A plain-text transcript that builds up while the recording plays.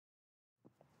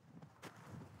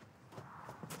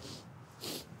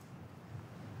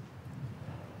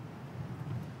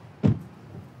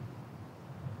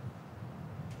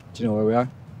Do you know where we are?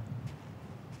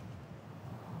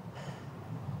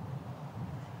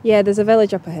 Yeah, there's a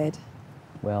village up ahead.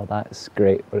 Well, that's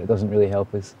great, but it doesn't really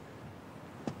help us.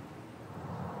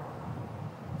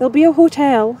 There'll be a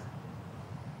hotel.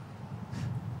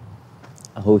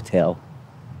 A hotel?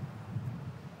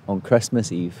 On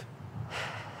Christmas Eve?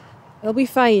 It'll be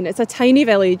fine. It's a tiny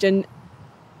village and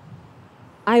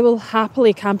I will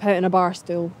happily camp out in a bar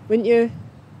stool, wouldn't you?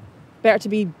 Better to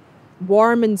be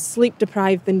warm and sleep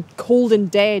deprived than cold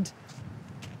and dead.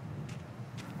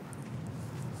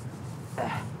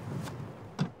 But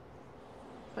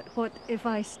what if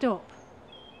I stop?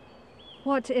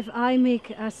 What if I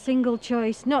make a single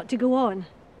choice not to go on?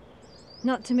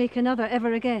 Not to make another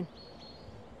ever again?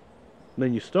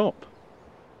 Then you stop.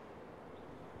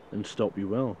 And stop you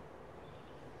will.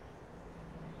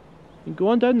 You can go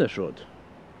on down this road.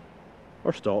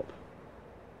 Or stop.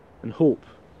 And hope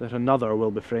that another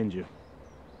will befriend you.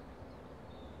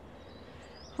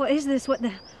 What is this? What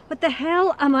the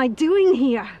hell am I doing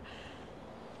here?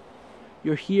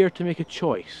 You're here to make a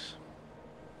choice.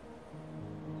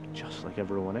 Just like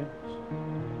everyone else.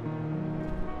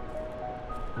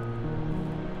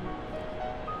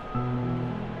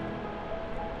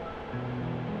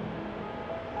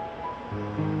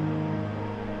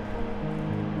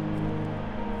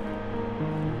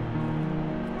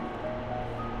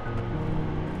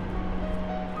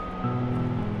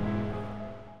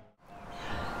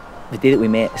 The day that we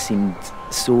met seemed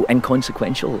so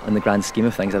inconsequential in the grand scheme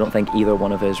of things. I don't think either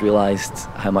one of us realised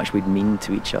how much we'd mean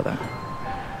to each other.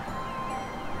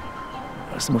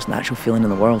 It was the most natural feeling in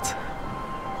the world.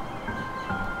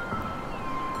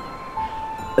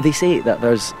 They say that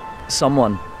there's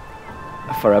someone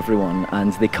for everyone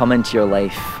and they come into your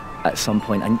life at some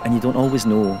point and you don't always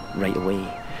know right away.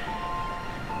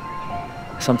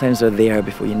 Sometimes they're there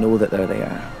before you know that they're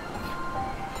there.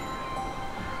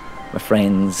 My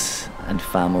friends and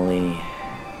family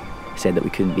said that we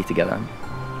couldn't be together.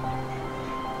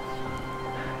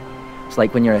 It's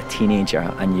like when you're a teenager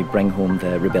and you bring home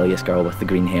the rebellious girl with the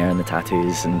green hair and the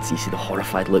tattoos and you see the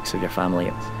horrified looks of your family.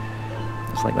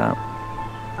 It's like that,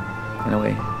 in a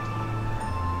way.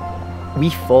 We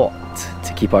fought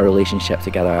to keep our relationship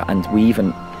together and we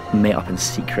even met up in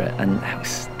secret and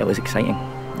it was exciting,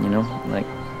 you know? Like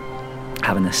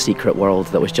having this secret world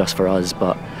that was just for us,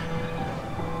 but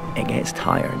it gets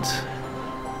tired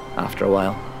after a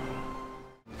while.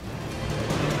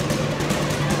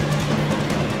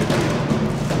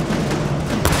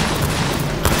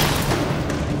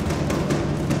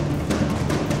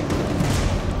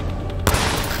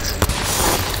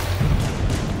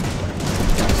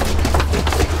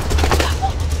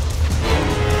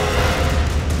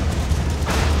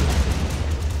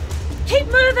 Keep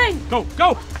moving! Go,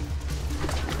 go!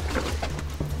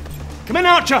 Come in,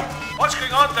 Archer! What's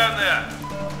going on down there?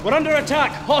 We're under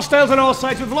attack. Hostiles on all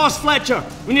sides. We've lost Fletcher.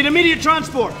 We need immediate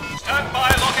transport. Stand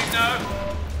by, locking now.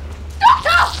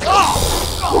 Doctor!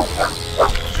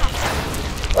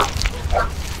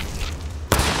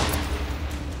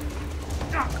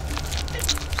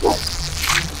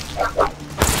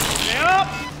 Stay up!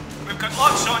 We've got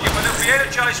lots on you, but if we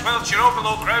energise whilst you're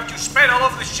below ground, you'll spread all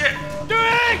over the ship. Do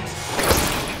it!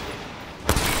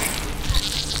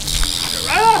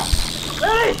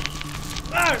 Ready?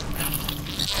 Ready?